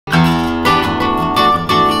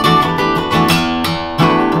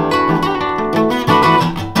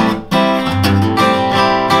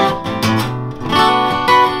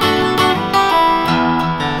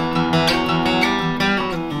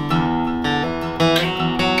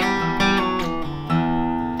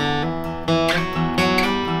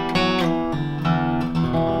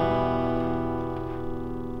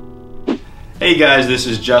guys, this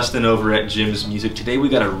is Justin over at Jim's Music. Today we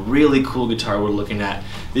got a really cool guitar we're looking at.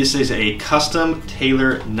 This is a custom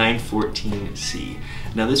Taylor 914C.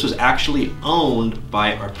 Now this was actually owned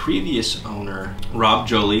by our previous owner, Rob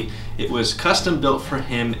Jolie. It was custom built for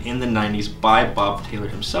him in the 90s by Bob Taylor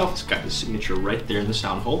himself. It's got the signature right there in the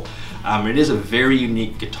sound hole. It is a very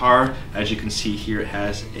unique guitar. As you can see here, it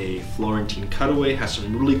has a Florentine cutaway, has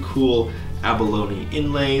some really cool abalone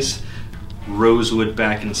inlays, rosewood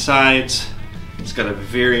back and sides. It's got a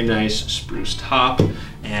very nice spruce top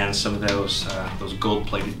and some of those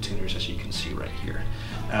gold-plated tuners, as you can see right here.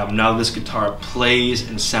 Now this guitar plays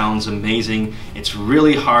and sounds amazing. It's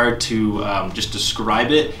really hard to just describe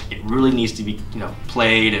it. It really needs to be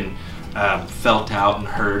played and felt out and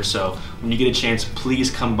heard. So when you get a chance, please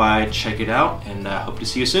come by, check it out, and hope to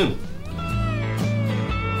see you soon.